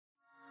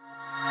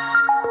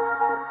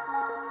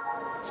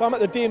So I'm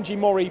at the DMG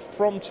MORI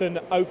Fronton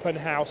open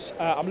house.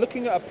 I'm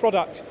looking at a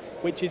product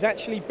which is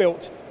actually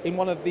built in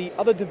one of the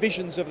other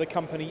divisions of the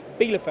company,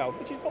 Bielefeld,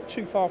 which is not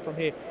too far from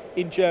here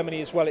in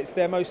Germany as well. It's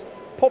their most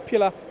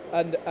popular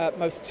and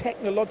most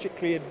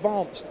technologically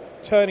advanced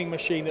turning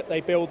machine that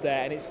they build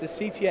there, and it's the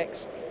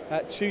CTX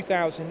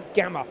 2000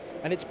 Gamma,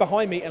 and it's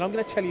behind me, and I'm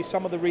going to tell you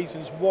some of the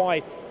reasons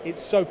why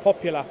it's so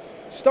popular,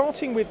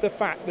 starting with the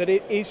fact that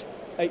it's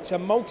a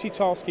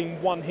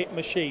multitasking one-hit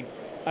machine.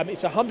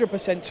 It's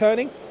 100%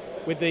 turning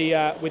with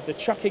the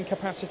chucking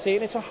capacity,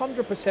 and it's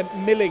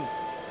 100% milling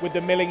with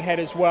the milling head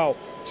as well.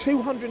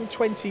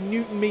 220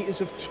 Newton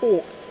meters of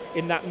torque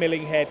in that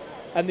milling head,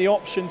 and the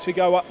option to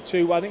go up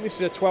to, I think this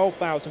is a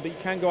 12,000, but you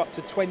can go up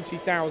to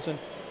 20,000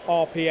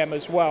 RPM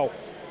as well.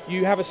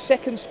 You have a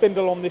second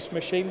spindle on this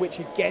machine, which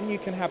again you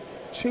can have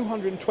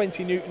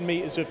 220 Newton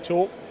meters of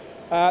torque,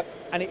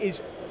 and it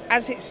is,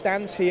 as it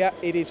stands here,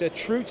 it is a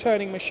true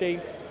turning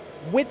machine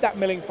with that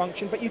milling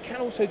function, but you can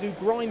also do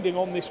grinding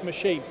on this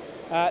machine.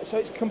 So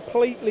it's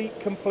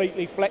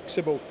completely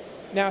flexible.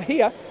 Now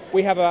here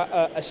we have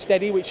a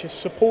steady which is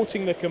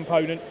supporting the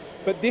component,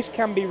 but this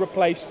can be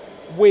replaced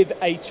with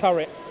a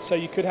turret. So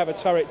you could have a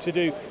turret to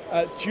do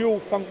dual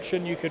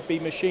function. You could be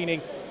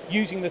machining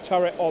using the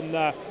turret on,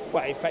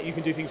 well, in fact you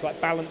can do things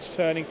like balance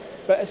turning,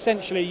 but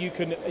essentially you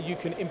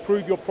can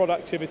improve your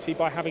productivity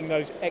by having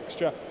those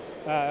extra,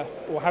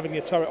 or having the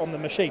turret on the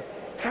machine.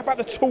 How about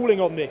the tooling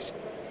on this?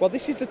 Well,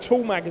 this is the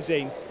tool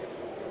magazine.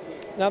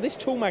 Now this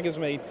tool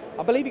magazine,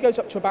 I believe it goes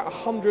up to about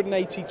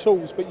 180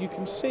 tools, but you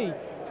can see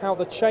how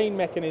the chain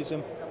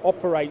mechanism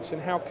operates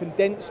and how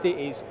condensed it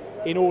is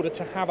in order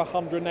to have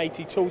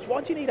 180 tools.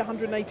 Why do you need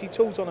 180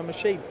 tools on a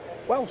machine?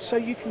 Well, so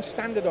you can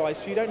standardize,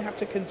 so you don't have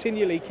to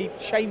continually keep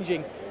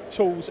changing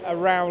tools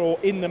around or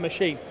in the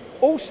machine.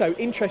 Also,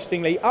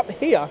 interestingly, up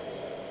here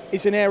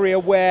is an area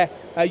where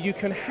you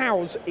can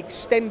house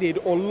extended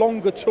or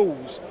longer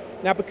tools.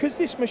 Now, because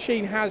this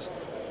machine has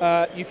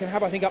you can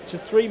have, I think, up to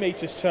 3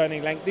 meters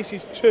turning length. This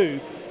is 2.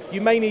 You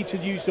may need to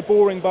use the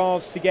boring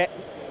bars to get,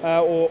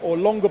 or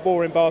longer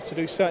boring bars to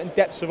do certain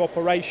depths of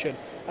operation,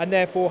 and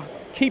therefore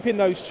keeping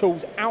those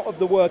tools out of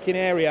the working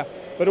area,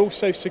 but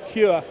also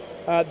secure.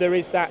 There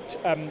is that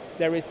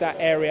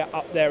area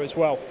up there as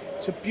well.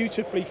 It's a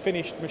beautifully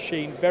finished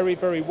machine,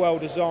 very well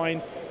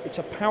designed. It's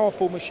a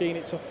powerful machine.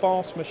 It's a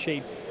fast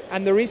machine,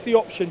 and there is the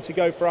option to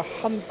go for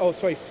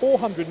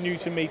 400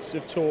 Newton meters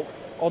of torque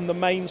on the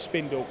main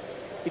spindle.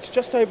 It's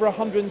just over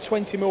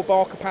 120 mil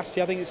bar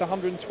capacity. I think it's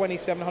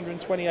 127,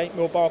 128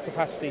 mil bar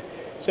capacity.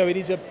 So it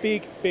is a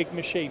big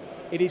machine.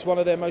 It is one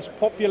of their most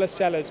popular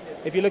sellers.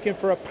 If you're looking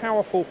for a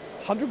powerful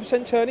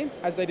 100% turning,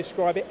 as they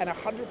describe it, and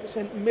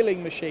 100%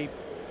 milling machine,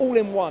 all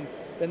in one,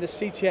 then the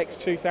CTX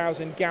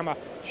 2000 Gamma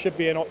should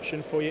be an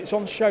option for you. It's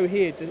on show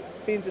here,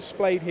 being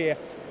displayed here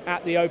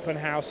at the open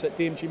house, at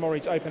DMG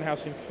MORI's open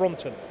house in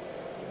Fronton.